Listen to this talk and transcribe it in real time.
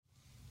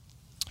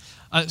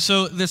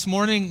So this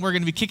morning, we're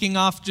going to be kicking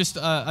off just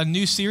a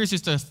new series,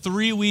 just a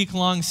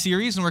 3-week-long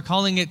series, and we're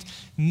calling it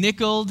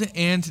Nickeled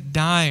and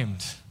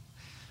Dimed.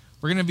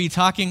 We're going to be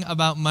talking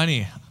about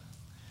money.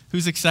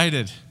 Who's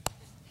excited?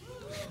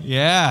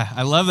 Yeah,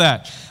 I love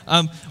that.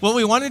 What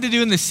we wanted to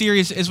do in this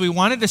series is we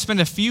wanted to spend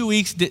a few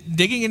weeks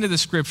digging into the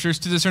scriptures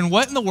to discern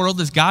what in the world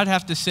does God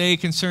have to say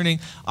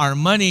concerning our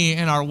money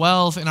and our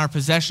wealth and our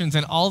possessions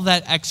and all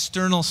that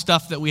external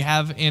stuff that we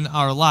have in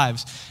our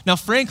lives. Now,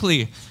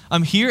 frankly,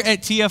 here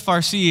at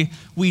TFRC,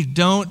 we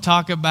don't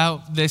talk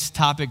about this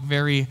topic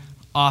very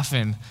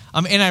often.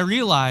 And I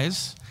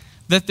realize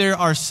that there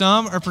are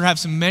some, or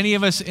perhaps many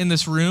of us in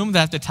this room,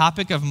 that the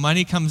topic of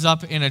money comes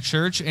up in a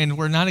church, and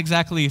we're not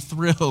exactly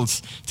thrilled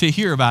to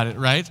hear about it,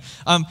 right?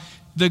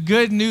 The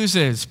good news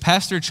is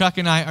Pastor Chuck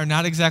and I are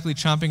not exactly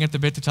chomping at the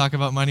bit to talk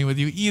about money with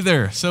you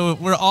either. So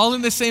we're all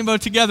in the same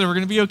boat together. We're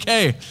going to be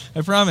okay,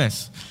 I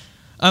promise.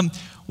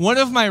 One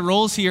of my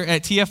roles here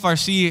at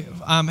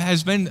TFRC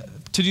has been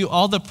to do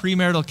all the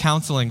premarital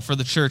counseling for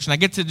the church. And I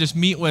get to just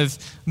meet with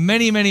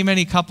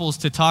many couples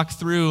to talk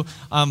through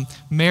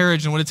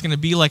marriage and what it's going to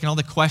be like and all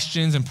the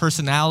questions and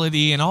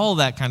personality and all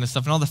that kind of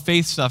stuff and all the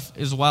faith stuff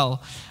as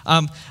well.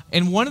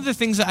 And one of the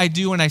things that I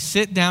do when I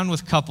sit down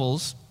with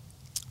couples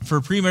for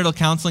premarital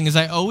counseling is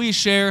I always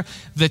share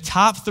the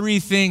top 3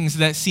 things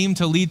that seem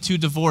to lead to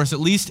divorce, at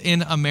least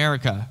in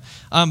America.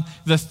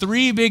 The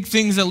 3 big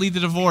things that lead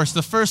to divorce.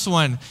 The first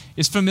one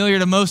is familiar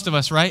to most of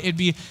us, right? It'd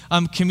be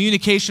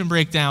communication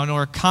breakdown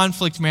or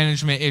conflict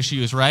management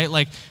issues, right?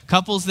 Like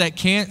couples that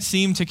can't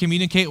seem to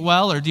communicate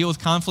well or deal with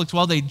conflict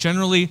well, they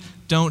generally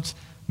don't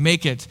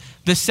make it.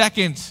 The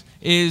second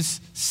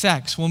is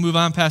sex. We'll move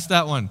on past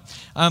that one.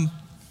 And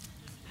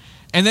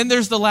then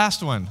there's the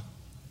last one,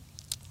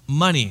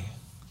 money.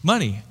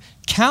 Money.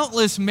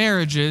 Countless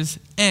marriages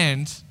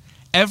end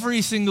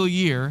every single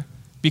year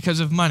because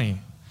of money,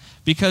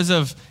 because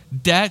of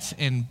debt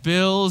and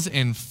bills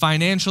and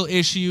financial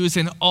issues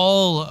and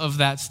all of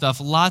that stuff.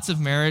 Lots of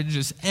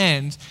marriages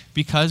end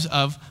because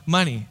of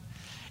money.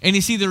 And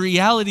you see, the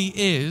reality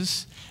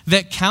is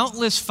that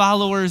countless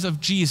followers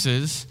of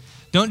Jesus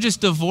don't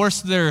just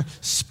divorce their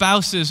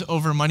spouses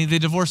over money, they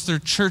divorce their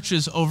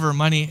churches over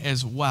money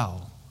as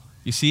well.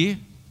 You see?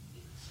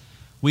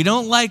 We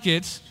don't like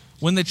it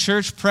when the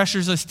church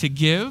pressures us to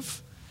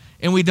give,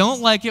 and we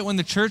don't like it when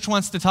the church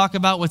wants to talk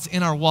about what's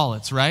in our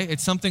wallets, right?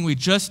 It's something we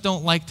just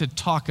don't like to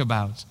talk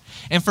about.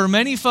 And for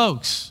many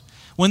folks,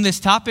 when this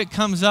topic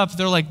comes up,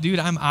 they're like, dude,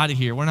 I'm out of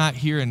here. We're not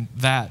hearing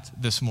that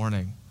this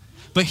morning.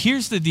 But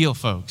here's the deal,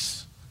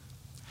 folks.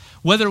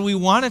 Whether we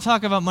want to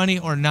talk about money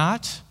or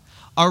not,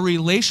 our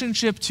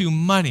relationship to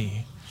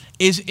money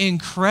is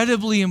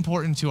incredibly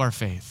important to our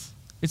faith.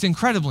 It's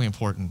incredibly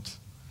important.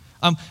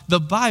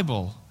 The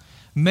Bible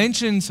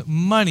mentions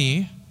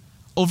money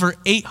over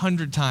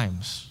 800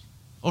 times.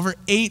 Over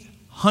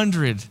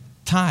 800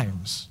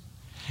 times.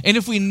 And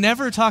if we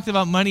never talked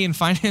about money and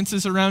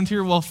finances around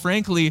here, well,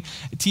 frankly,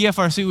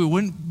 TFRC, we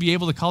wouldn't be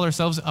able to call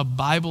ourselves a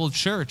Bible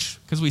church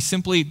because we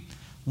simply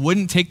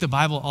wouldn't take the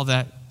Bible all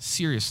that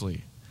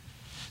seriously.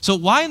 So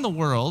why in the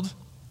world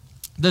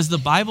does the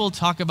Bible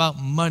talk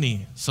about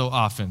money so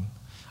often?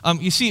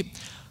 You see,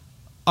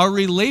 our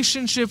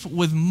relationship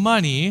with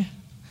money,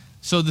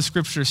 so the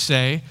scriptures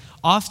say,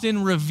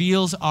 often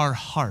reveals our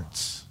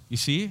hearts, you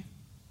see?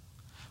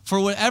 For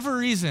whatever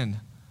reason,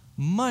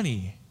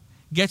 money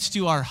gets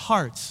to our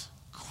hearts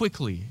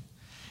quickly.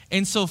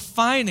 And so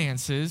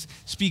finances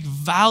speak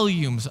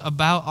volumes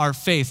about our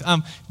faith.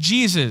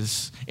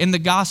 Jesus, in the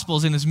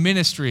Gospels, in his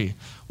ministry,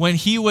 when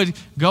he would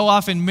go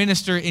off and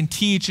minister and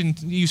teach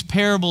and use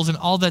parables and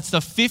all that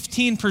stuff,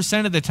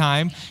 15% of the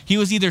time, he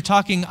was either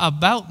talking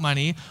about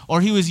money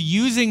or he was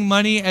using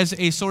money as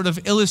a sort of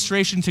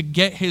illustration to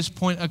get his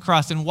point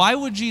across. And why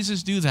would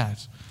Jesus do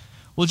that?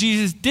 Well,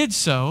 Jesus did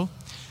so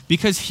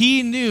because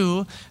he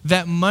knew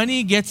that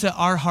money gets at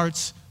our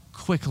hearts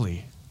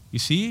quickly. You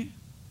see?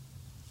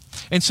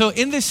 And so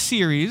in this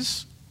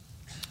series,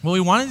 what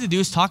we wanted to do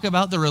is talk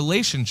about the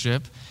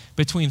relationship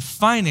between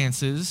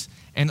finances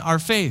and our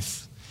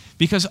faith,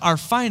 because our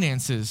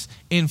finances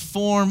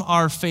inform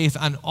our faith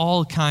on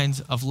all kinds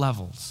of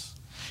levels.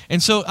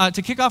 And so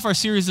to kick off our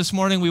series this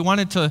morning, we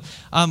wanted to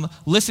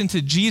listen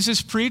to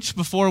Jesus preach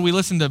before we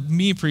listen to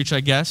me preach,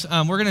 I guess.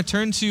 We're going to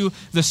turn to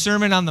the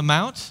Sermon on the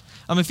Mount.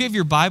 If you have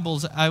your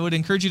Bibles, I would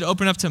encourage you to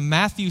open up to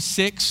Matthew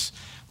 6,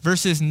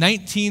 verses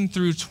 19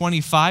 through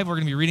 25. We're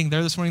going to be reading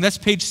there this morning. That's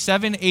page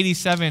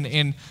 787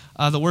 in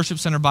the Worship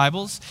Center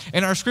Bibles.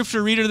 And our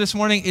scripture reader this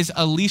morning is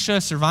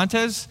Alicia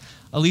Cervantes.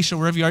 Alicia,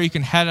 wherever you are, you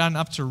can head on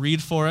up to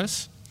read for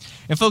us.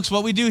 And folks,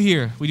 what we do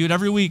here, we do it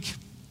every week.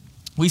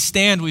 We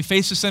stand, we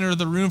face the center of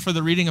the room for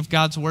the reading of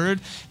God's word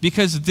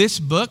because this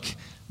book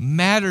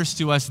matters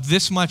to us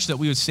this much that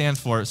we would stand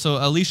for it. So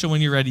Alicia,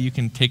 when you're ready, you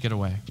can take it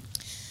away.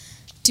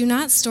 Do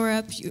not store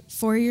up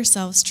for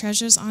yourselves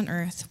treasures on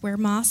earth, where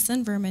moths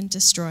and vermin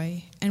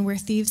destroy, and where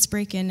thieves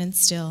break in and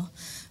steal.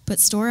 But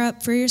store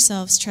up for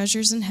yourselves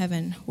treasures in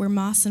heaven, where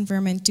moths and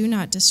vermin do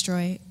not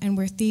destroy, and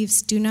where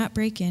thieves do not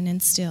break in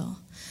and steal.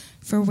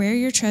 For where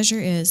your treasure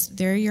is,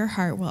 there your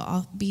heart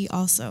will be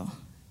also.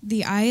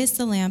 The eye is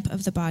the lamp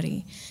of the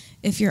body.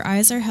 If your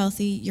eyes are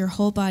healthy, your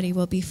whole body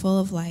will be full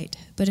of light.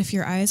 But if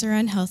your eyes are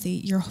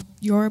unhealthy,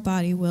 your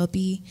body will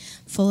be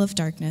full of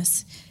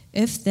darkness.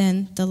 If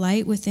then the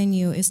light within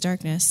you is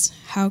darkness,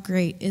 how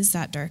great is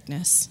that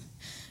darkness?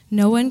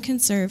 No one can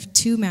serve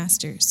two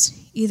masters.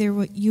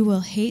 Either you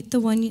will hate the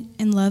one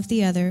and love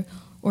the other,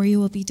 or you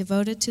will be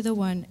devoted to the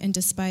one and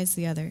despise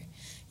the other.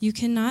 You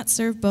cannot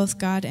serve both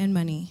God and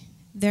money.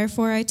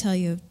 Therefore, I tell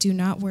you, do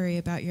not worry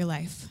about your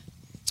life.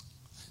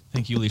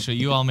 Thank you, Alicia.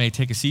 You all may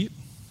take a seat.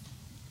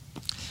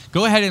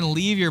 Go ahead and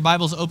leave your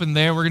Bibles open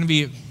there. We're going to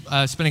be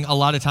spending a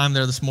lot of time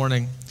there this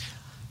morning.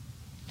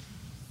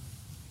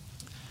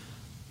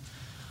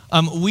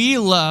 We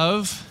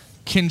love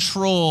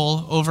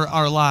control over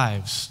our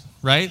lives,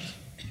 right?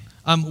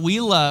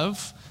 We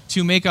love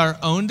to make our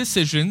own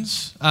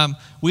decisions.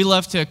 We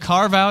love to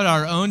carve out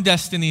our own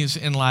destinies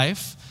in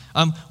life.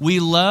 We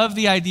love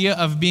the idea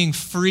of being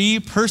free,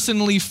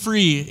 personally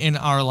free in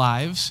our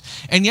lives.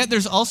 And yet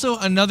there's also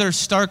another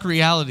stark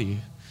reality.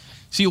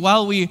 See,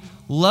 while we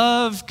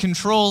love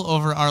control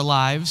over our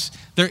lives,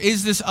 there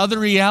is this other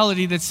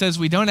reality that says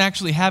we don't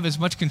actually have as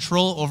much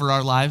control over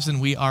our lives than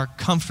we are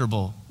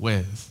comfortable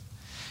with.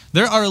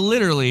 There are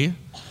literally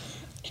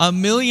a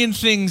million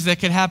things that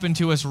could happen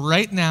to us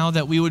right now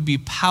that we would be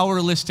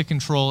powerless to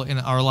control in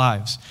our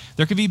lives.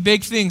 There could be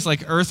big things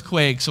like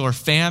earthquakes or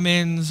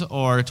famines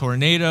or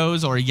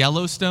tornadoes or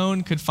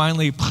Yellowstone could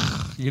finally,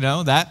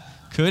 that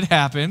could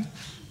happen.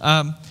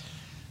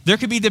 There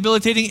could be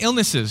debilitating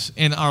illnesses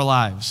in our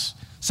lives.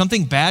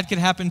 Something bad could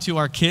happen to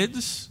our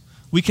kids.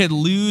 We could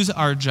lose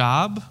our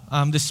job.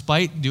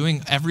 Despite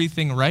doing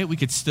everything right, we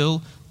could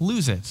still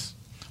lose it.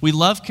 We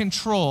love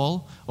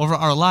control over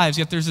our lives,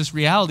 yet there's this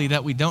reality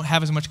that we don't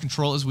have as much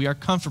control as we are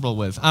comfortable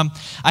with. I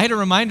had a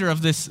reminder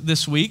of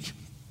this week.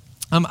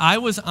 I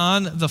was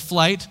on the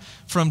flight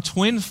from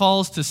Twin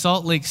Falls to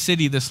Salt Lake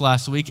City this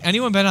last week.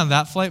 Anyone been on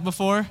that flight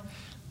before?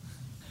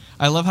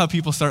 I love how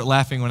people start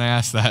laughing when I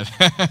ask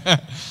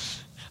that.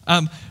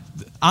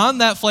 On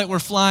that flight, we're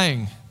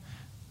flying,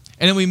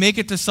 and then we make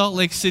it to Salt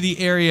Lake City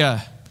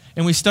area,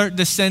 and we start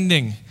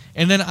descending.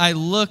 And then I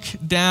look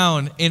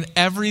down, and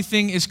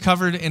everything is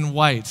covered in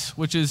white,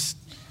 which is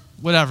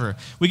whatever.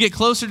 We get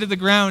closer to the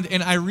ground,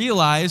 and I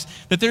realize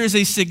that there is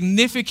a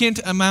significant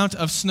amount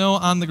of snow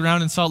on the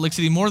ground in Salt Lake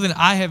City, more than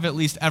I have at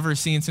least ever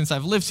seen since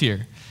I've lived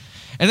here.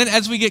 And then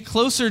as we get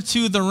closer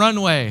to the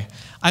runway,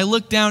 I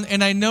look down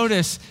and I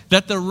notice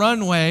that the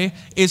runway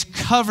is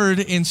covered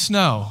in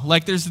snow.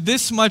 Like there's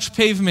this much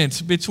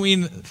pavement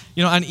between,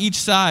 on each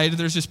side,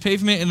 there's just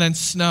pavement and then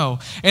snow.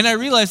 And I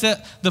realize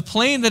that the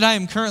plane that I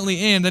am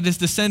currently in that is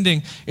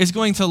descending is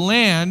going to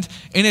land,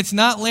 and it's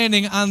not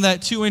landing on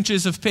that 2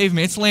 inches of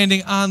pavement. It's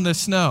landing on the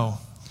snow.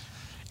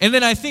 And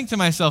then I think to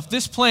myself,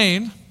 this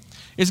plane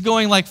is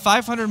going like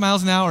 500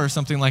 miles an hour or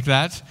something like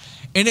that,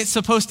 and it's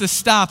supposed to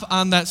stop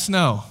on that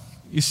snow.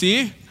 You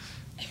see?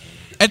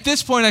 At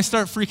this point, I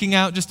start freaking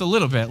out just a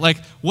little bit. Like,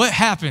 what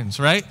happens,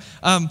 right?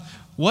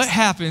 What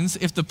happens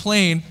if the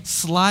plane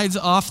slides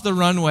off the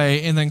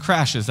runway and then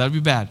crashes? That would be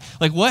bad.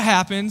 Like, what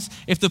happens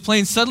if the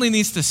plane suddenly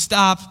needs to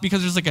stop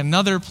because there's like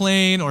another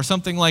plane or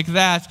something like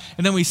that,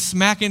 and then we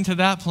smack into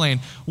that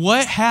plane?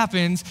 What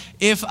happens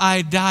if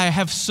I die? I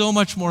have so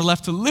much more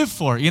left to live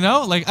for,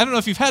 Like, I don't know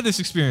if you've had this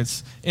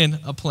experience in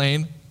a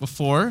plane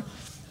before.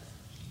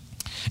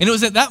 And it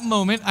was at that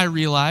moment I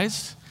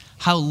realized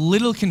how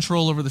little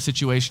control over the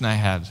situation I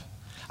had.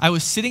 I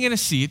was sitting in a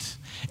seat,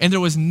 and there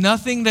was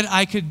nothing that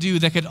I could do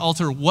that could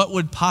alter what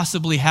would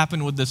possibly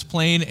happen with this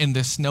plane and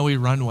this snowy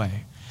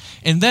runway.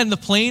 And then the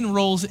plane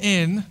rolls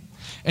in,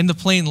 and the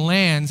plane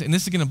lands, and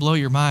this is going to blow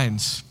your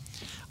minds.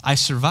 I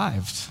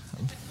survived.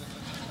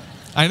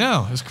 I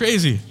know, it was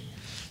crazy.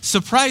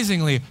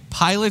 Surprisingly,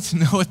 pilots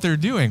know what they're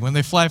doing when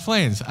they fly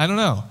planes. I don't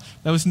know.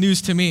 That was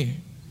news to me.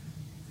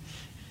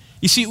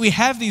 You see, we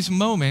have these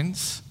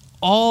moments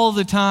all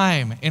the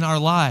time in our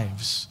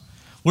lives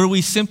where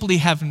we simply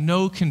have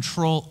no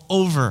control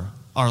over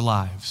our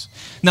lives.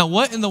 Now,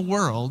 what in the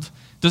world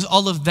does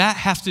all of that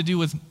have to do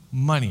with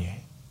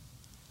money?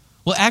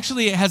 Well,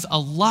 actually, it has a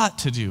lot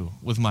to do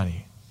with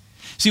money.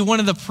 See, one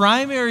of the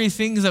primary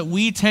things that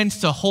we tend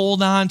to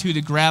hold on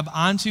to grab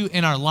onto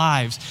in our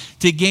lives,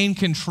 to gain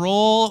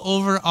control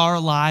over our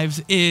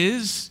lives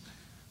is,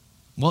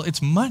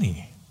 it's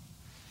money.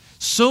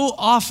 So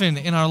often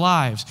in our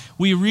lives,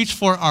 we reach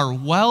for our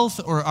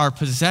wealth or our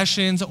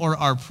possessions or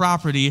our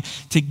property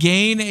to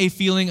gain a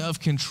feeling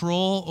of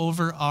control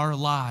over our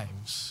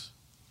lives.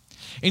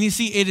 And you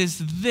see, it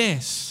is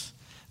this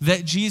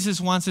that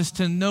Jesus wants us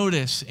to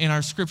notice in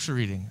our scripture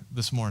reading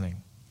this morning.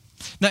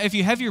 Now, if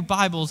you have your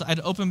Bibles, I'd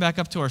open back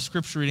up to our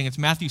scripture reading. It's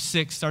Matthew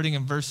 6, starting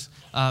in verse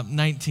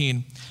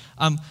 19.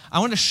 I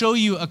want to show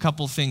you a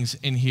couple things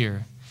in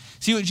here.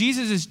 See, what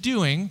Jesus is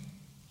doing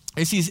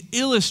is he's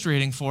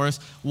illustrating for us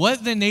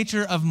what the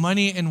nature of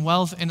money and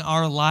wealth in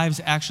our lives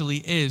actually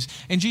is.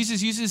 And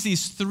Jesus uses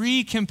these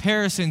three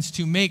comparisons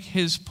to make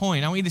his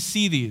point. I want you to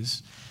see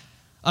these.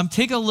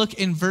 Take a look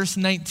in verse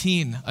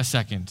 19 a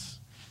second.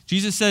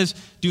 Jesus says,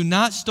 "Do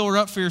not store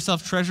up for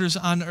yourself treasures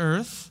on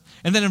earth."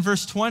 And then in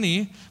verse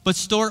 20, but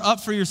store up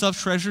for yourself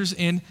treasures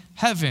in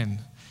heaven.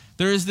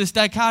 There is this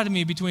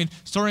dichotomy between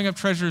storing up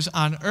treasures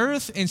on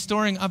earth and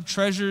storing up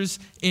treasures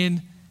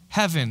in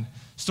heaven.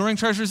 Storing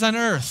treasures on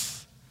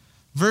earth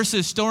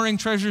versus storing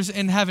treasures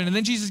in heaven. And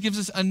then Jesus gives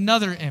us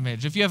another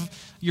image. If you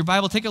have your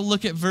Bible, take a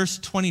look at verse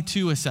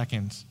 22 a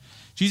second.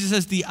 Jesus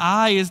says, the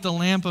eye is the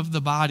lamp of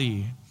the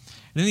body.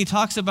 And then he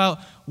talks about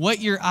what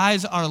your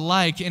eyes are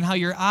like and how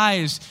your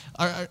eyes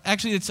are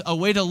actually, it's a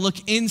way to look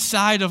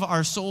inside of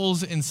our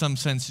souls in some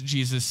sense,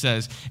 Jesus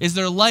says. Is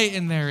there light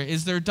in there?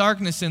 Is there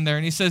darkness in there?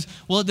 And he says,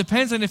 well, it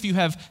depends on if you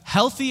have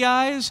healthy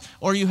eyes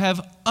or you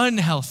have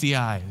unhealthy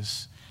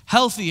eyes.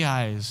 Healthy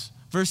eyes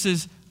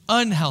versus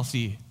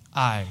unhealthy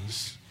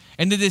eyes.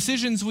 And the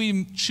decisions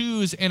we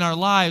choose in our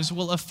lives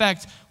will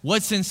affect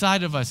what's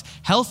inside of us.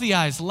 Healthy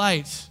eyes,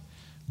 light.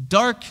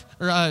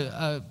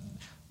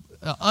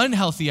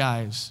 Unhealthy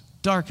eyes,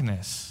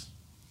 darkness.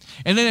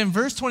 And then in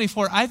verse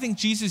 24, I think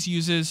Jesus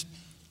uses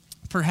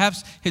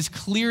perhaps his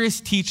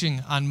clearest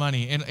teaching on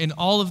money in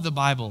all of the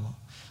Bible.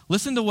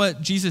 Listen to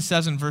what Jesus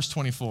says in verse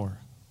 24.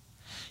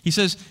 He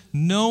says,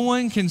 no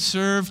one can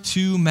serve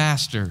two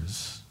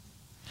masters.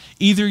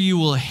 Either you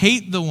will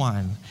hate the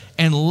one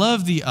and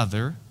love the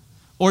other,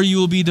 or you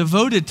will be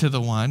devoted to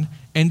the one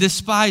and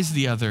despise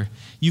the other.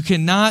 You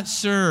cannot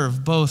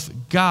serve both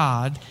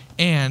God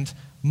and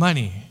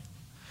money.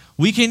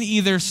 We can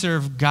either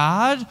serve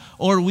God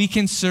or we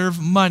can serve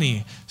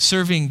money.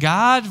 Serving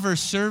God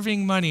versus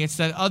serving money. It's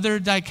that other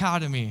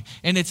dichotomy,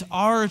 and it's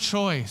our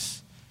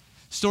choice.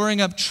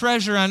 Storing up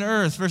treasure on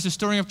earth versus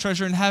storing up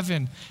treasure in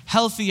heaven.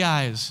 Healthy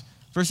eyes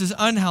versus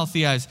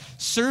unhealthy eyes.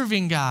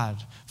 Serving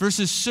God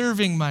versus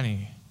serving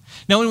money.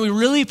 Now, when we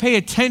really pay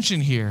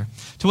attention here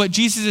to what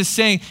Jesus is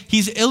saying,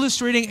 he's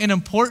illustrating an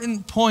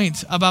important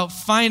point about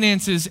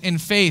finances and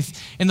faith.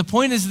 And the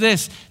point is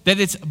this, that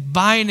it's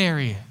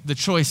binary, the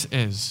choice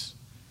is.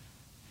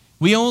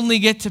 We only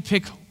get to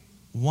pick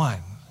one,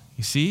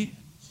 you see?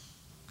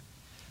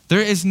 There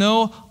is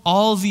no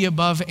all the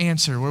above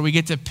answer where we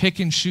get to pick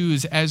and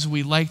choose as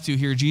we like to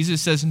here.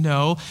 Jesus says,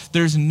 no,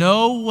 there's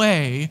no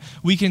way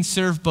we can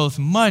serve both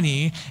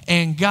money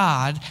and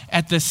God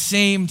at the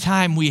same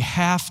time. We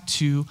have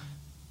to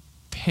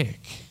pick.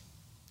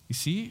 You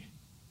see?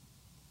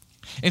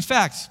 In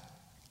fact,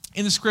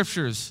 in the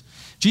scriptures,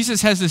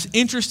 Jesus has this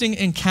interesting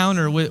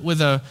encounter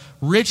with a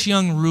rich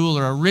young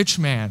ruler, a rich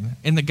man,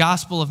 in the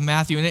Gospel of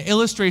Matthew. And it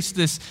illustrates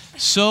this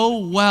so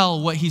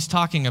well, what he's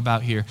talking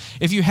about here.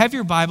 If you have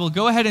your Bible,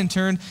 go ahead and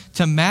turn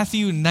to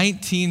Matthew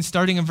 19,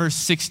 starting in verse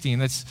 16.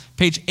 That's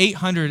page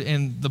 800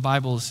 in the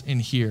Bibles in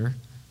here.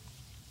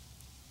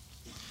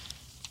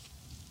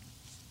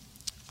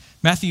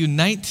 Matthew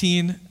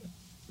 19,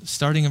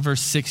 starting in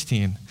verse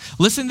 16.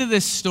 Listen to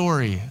this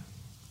story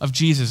of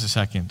Jesus a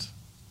second.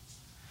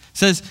 It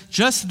says,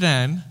 just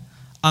then,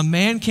 a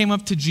man came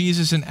up to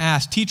Jesus and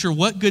asked, Teacher,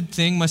 what good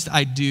thing must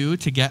I do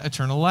to get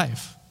eternal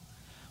life?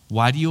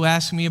 Why do you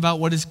ask me about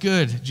what is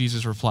good?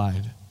 Jesus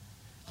replied.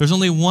 There's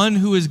only one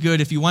who is good.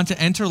 If you want to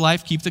enter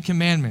life, keep the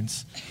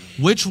commandments.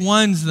 Which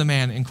ones? The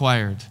man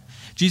inquired.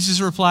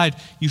 Jesus replied,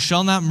 you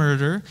shall not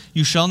murder,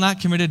 you shall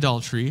not commit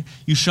adultery,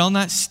 you shall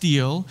not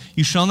steal,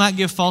 you shall not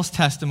give false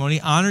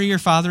testimony, honor your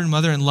father and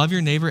mother, and love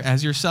your neighbor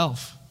as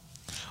yourself.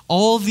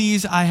 All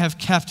these I have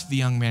kept, the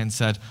young man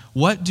said.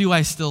 What do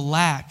I still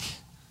lack?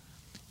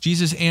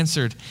 Jesus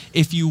answered,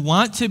 if you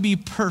want to be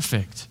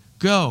perfect,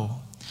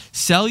 go,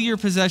 sell your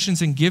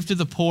possessions and give to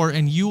the poor,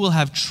 and you will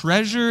have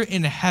treasure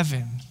in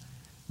heaven.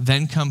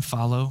 Then come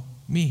follow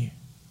me.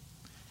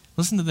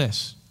 Listen to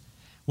this.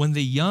 When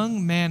the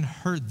young man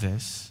heard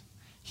this,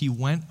 he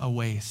went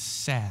away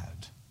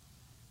sad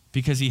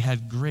because he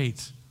had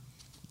great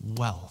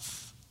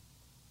wealth.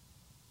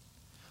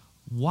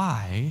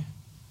 Why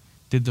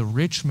did the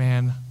rich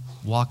man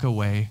walk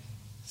away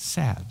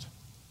sad?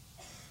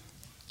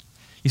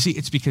 You see,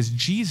 it's because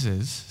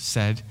Jesus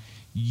said,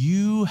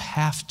 you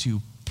have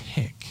to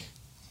pick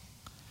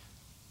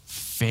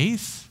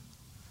faith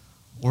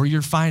or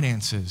your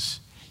finances.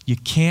 You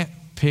can't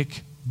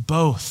pick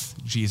both,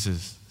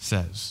 Jesus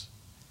says.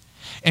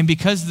 And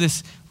because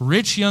this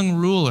rich young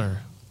ruler,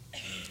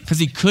 because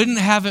he couldn't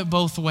have it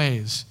both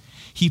ways,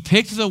 he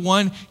picked the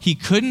one he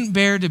couldn't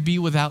bear to be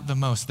without the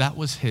most. That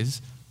was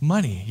his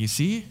money, you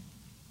see?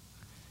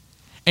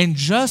 And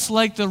just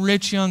like the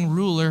rich young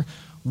ruler,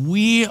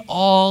 we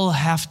all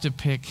have to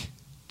pick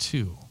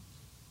two.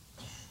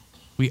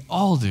 We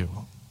all do.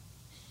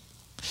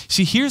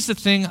 See, here's the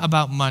thing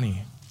about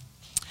money.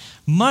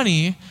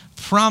 Money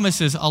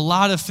promises a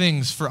lot of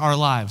things for our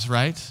lives,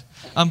 right?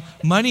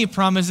 Money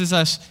promises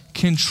us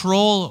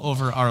control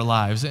over our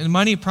lives, and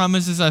money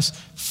promises us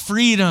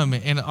freedom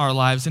in our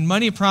lives, and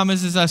money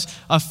promises us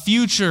a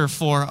future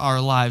for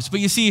our lives. But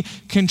you see,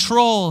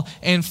 control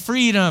and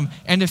freedom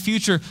and a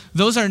future,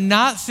 those are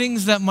not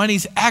things that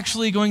money's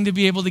actually going to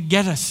be able to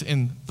get us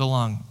in the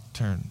long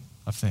term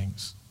of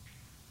things.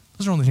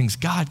 Those are only things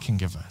God can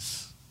give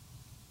us.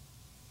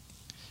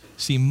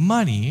 See,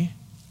 money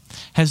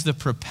has the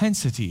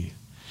propensity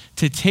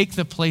to take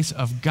the place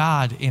of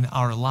God in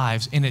our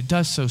lives, and it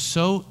does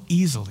so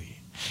easily.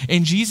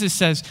 And Jesus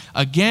says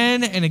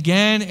again and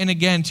again and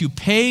again to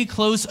pay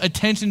close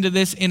attention to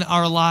this in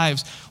our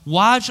lives.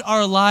 Watch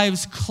our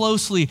lives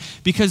closely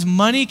because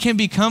money can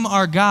become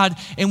our God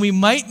and we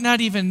might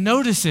not even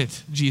notice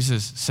it,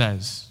 Jesus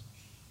says.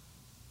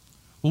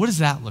 Well, what does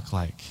that look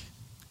like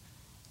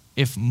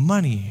if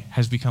money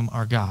has become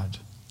our God?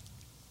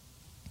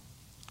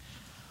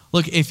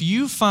 Look, if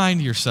you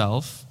find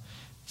yourself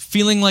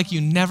feeling like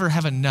you never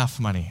have enough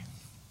money,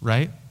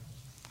 right?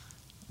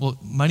 Well,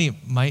 money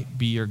might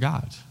be your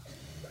God.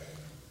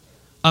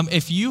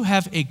 If you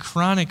have a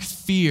chronic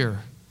fear,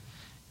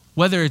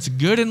 whether it's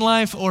good in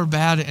life or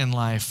bad in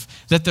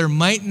life, that there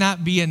might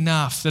not be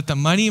enough, that the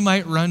money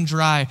might run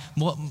dry,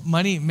 well,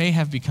 money may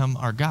have become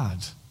our God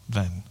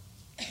then.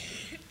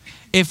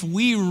 If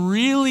we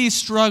really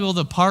struggle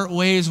to part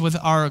ways with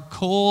our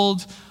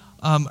cold,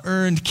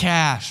 earned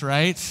cash,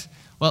 right?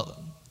 Well,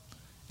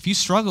 if you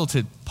struggle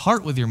to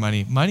part with your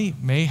money, money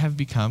may have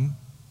become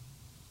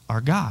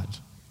our God.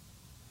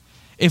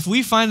 If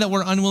we find that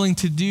we're unwilling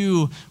to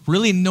do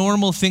really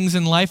normal things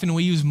in life and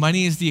we use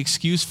money as the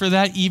excuse for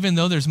that, even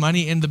though there's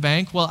money in the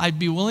bank, well, I'd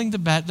be willing to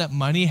bet that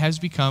money has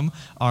become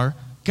our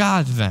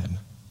God then.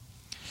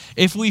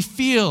 If we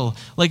feel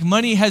like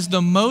money has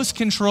the most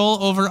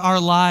control over our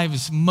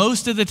lives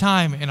most of the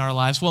time in our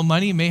lives, well,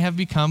 money may have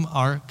become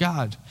our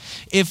God.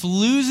 If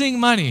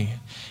losing money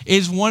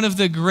is one of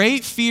the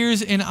great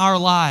fears in our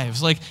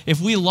lives, like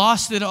if we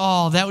lost it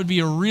all, that would be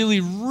a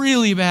really,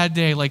 really bad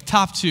day, like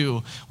top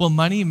 2. Well,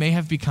 money may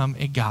have become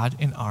a God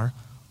in our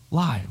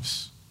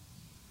lives.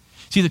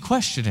 See, the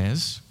question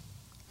is,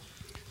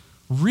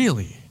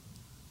 really,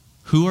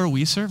 who are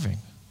we serving?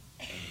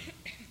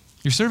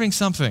 You're serving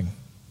something.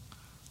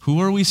 Who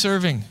are we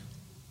serving?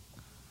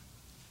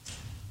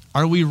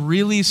 Are we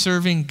really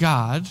serving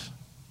God,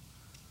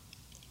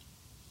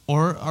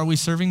 or are we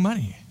serving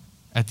money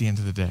at the end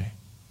of the day?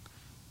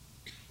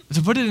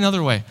 To put it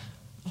another way,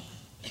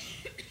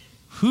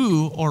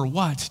 who or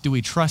what do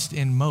we trust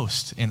in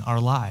most in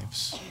our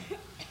lives?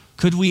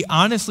 Could we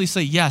honestly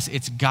say, yes,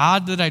 it's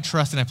God that I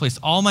trust and I place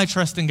all my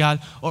trust in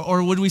God?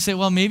 Or would we say,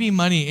 well, maybe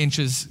money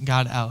inches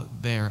God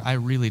out there. I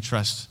really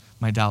trust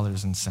my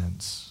dollars and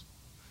cents.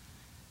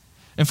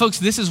 And folks,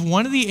 this is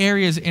one of the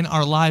areas in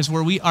our lives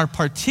where we are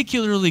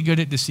particularly good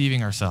at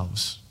deceiving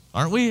ourselves,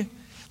 aren't we?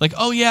 Like,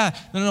 oh yeah,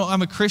 no,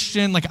 I'm a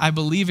Christian. Like, I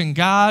believe in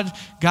God.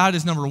 God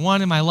is number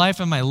one in my life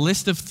and my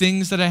list of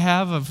things that I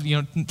have of,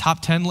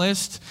 top 10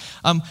 list.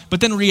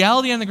 But then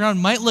reality on the ground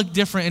might look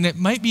different, and it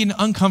might be an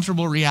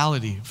uncomfortable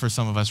reality for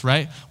some of us,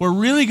 right? We're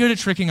really good at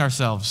tricking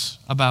ourselves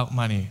about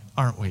money,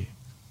 aren't we?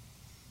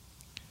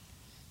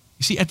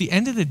 You see, at the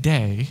end of the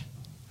day,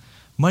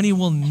 money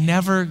will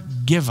never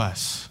give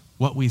us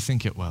what we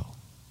think it will.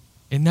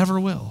 It never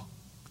will.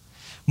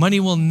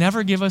 Money will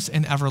never give us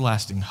an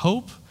everlasting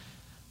hope.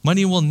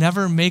 Money will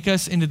never make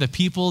us into the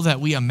people that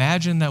we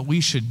imagine that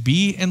we should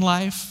be in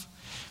life.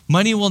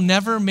 Money will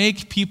never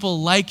make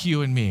people like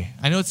you and me.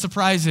 I know it's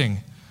surprising.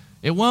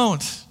 It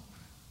won't.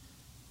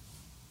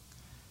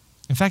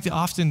 In fact, it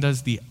often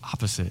does the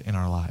opposite in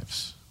our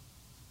lives.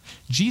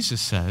 Jesus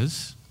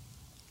says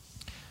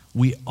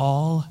we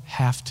all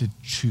have to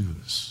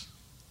choose.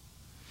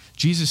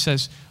 Jesus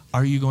says,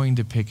 are you going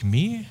to pick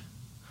me,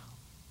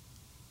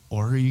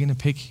 or are you going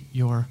to pick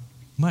your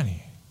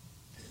money?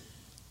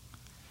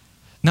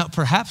 Now,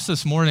 perhaps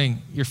this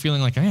morning you're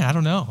feeling like, man, I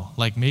don't know.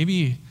 Like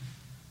maybe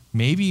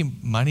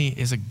money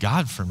is a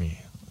God for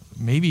me.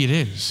 Maybe it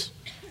is.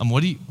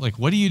 What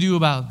do you do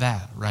about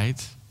that,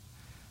 right?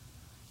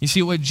 You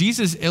see, what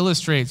Jesus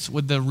illustrates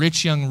with the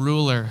rich young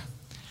ruler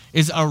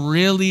is a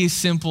really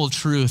simple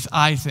truth,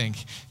 I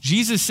think.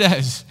 Jesus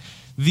says,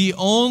 the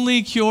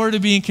only cure to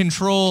being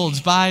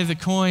controlled by the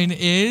coin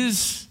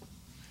is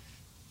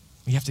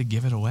you have to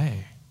give it away.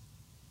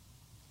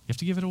 You have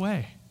to give it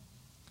away.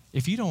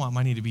 If you don't want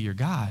money to be your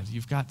God,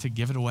 you've got to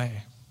give it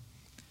away.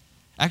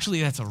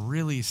 Actually, that's a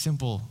really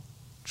simple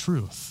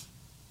truth.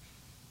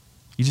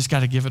 You just got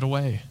to give it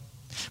away.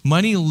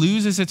 Money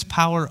loses its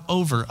power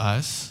over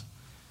us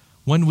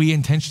when we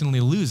intentionally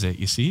lose it,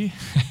 you see?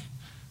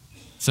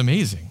 It's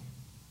amazing.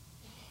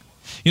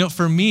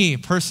 For me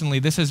personally,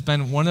 this has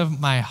been one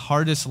of my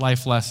hardest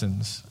life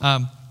lessons.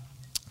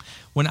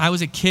 When I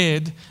was a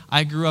kid,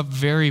 I grew up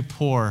very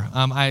poor.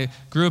 I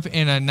grew up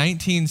in a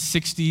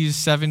 1960s,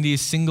 70s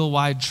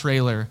single-wide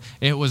trailer.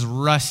 It was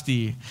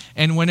rusty.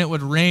 And when it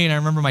would rain, I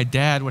remember my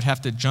dad would have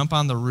to jump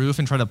on the roof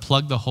and try to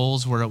plug the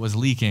holes where it was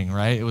leaking,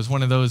 right? It was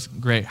one of those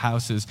great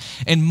houses.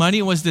 And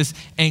money was this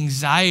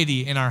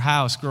anxiety in our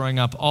house growing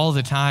up all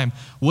the time.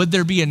 Would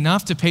there be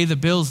enough to pay the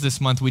bills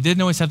this month? We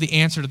didn't always have the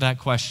answer to that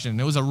question.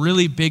 It was a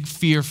really big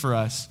fear for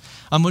us.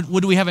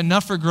 Would we have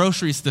enough for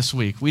groceries this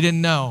week? We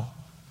didn't know.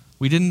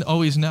 We didn't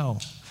always know.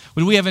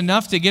 Would we have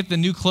enough to get the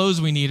new clothes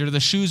we need or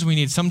the shoes we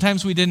need?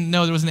 Sometimes we didn't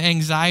know. There was an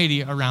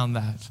anxiety around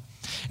that.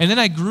 And then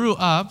I grew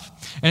up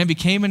and I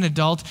became an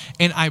adult,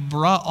 and I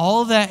brought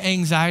all that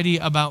anxiety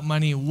about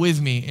money with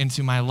me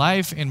into my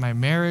life and my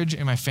marriage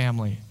and my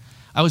family.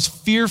 I was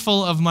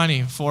fearful of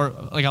money for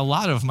a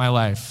lot of my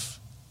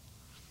life.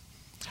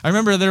 I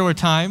remember there were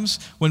times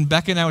when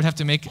Becca and I would have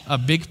to make a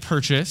big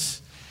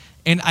purchase,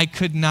 and I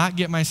could not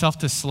get myself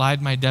to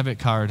slide my debit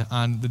card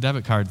on the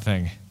debit card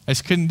thing. I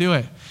just couldn't do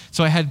it.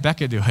 So I had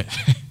Becca do it.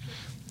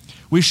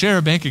 We share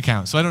a bank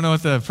account, so I don't know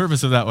what the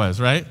purpose of that was,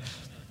 right?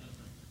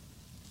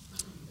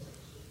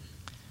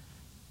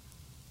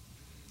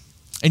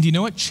 And do you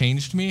know what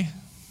changed me?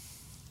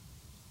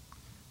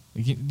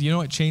 Do you know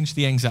what changed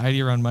the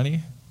anxiety around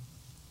money?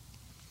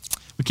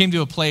 We came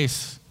to a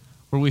place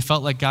where we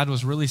felt like God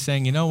was really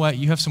saying, you know what,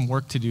 you have some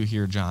work to do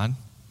here, John.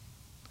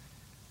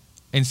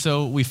 And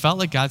so we felt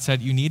like God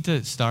said, you need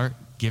to start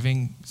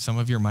giving some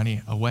of your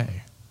money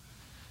away.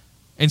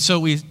 And so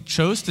we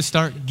chose to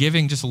start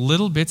giving just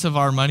little bits of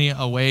our money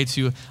away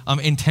to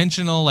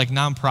intentional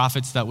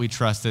nonprofits that we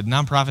trusted,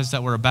 nonprofits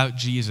that were about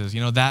Jesus,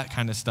 that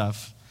kind of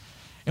stuff.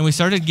 And we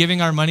started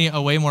giving our money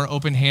away more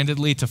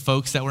open-handedly to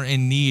folks that were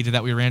in need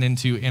that we ran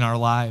into in our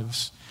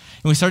lives.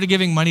 And we started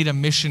giving money to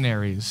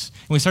missionaries.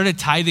 And we started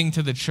tithing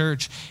to the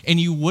church. And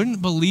you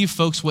wouldn't believe,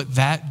 folks, what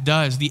that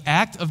does. The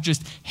act of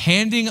just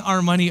handing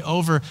our money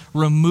over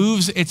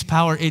removes its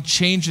power. It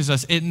changes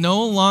us. It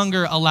no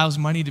longer allows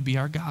money to be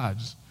our God.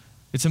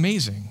 It's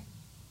amazing.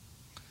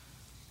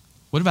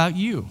 What about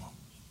you?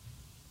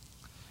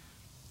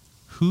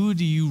 Who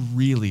do you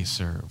really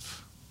serve?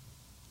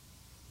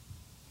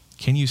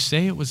 Can you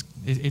say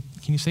can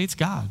you say it's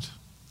God?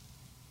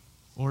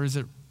 Or is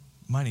it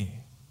money?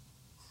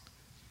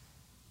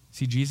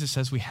 See, Jesus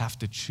says we have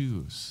to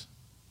choose.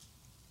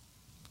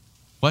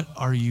 What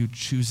are you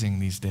choosing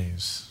these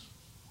days?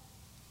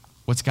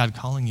 What's God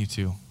calling you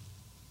to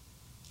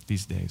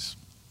these days?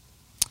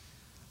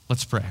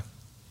 Let's pray.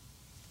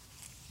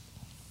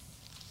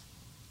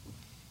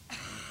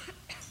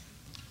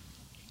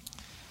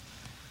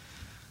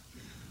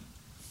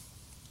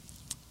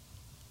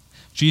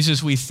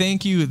 Jesus, we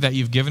thank you that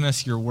you've given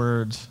us your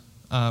word.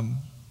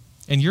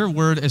 And your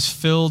word is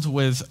filled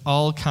with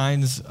all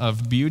kinds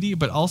of beauty,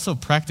 but also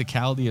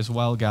practicality as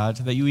well, God,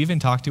 that you even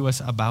talk to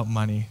us about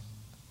money.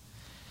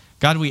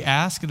 God, we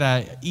ask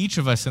that each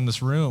of us in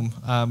this room,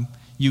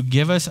 you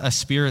give us a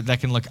spirit that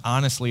can look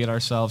honestly at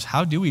ourselves.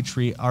 How do we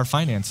treat our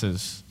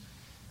finances?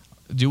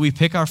 Do we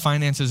pick our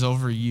finances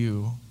over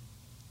you?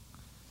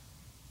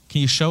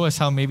 Can you show us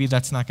how maybe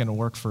that's not going to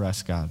work for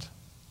us, God?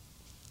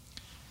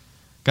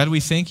 God,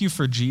 we thank you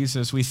for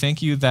Jesus. We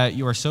thank you that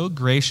you are so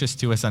gracious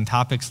to us on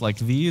topics like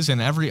these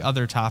and every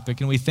other topic.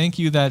 And we thank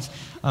you that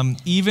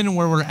even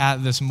where we're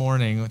at this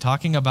morning,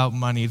 talking about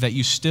money, that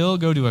you still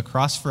go to a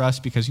cross for us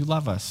because you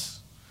love us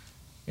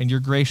and you're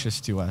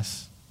gracious to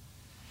us.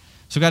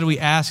 So God, we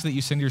ask that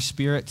you send your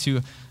spirit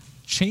to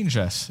change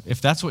us, if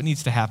that's what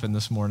needs to happen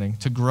this morning,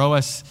 to grow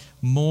us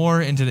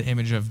more into the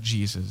image of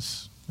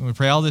Jesus. And we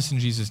pray all this in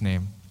Jesus'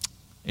 name.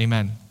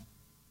 Amen.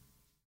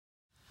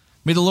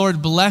 May the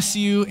Lord bless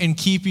you and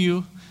keep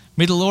you.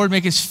 May the Lord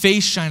make his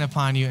face shine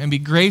upon you and be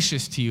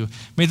gracious to you.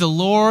 May the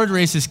Lord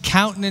raise his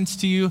countenance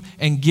to you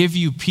and give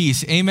you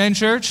peace. Amen,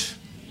 church?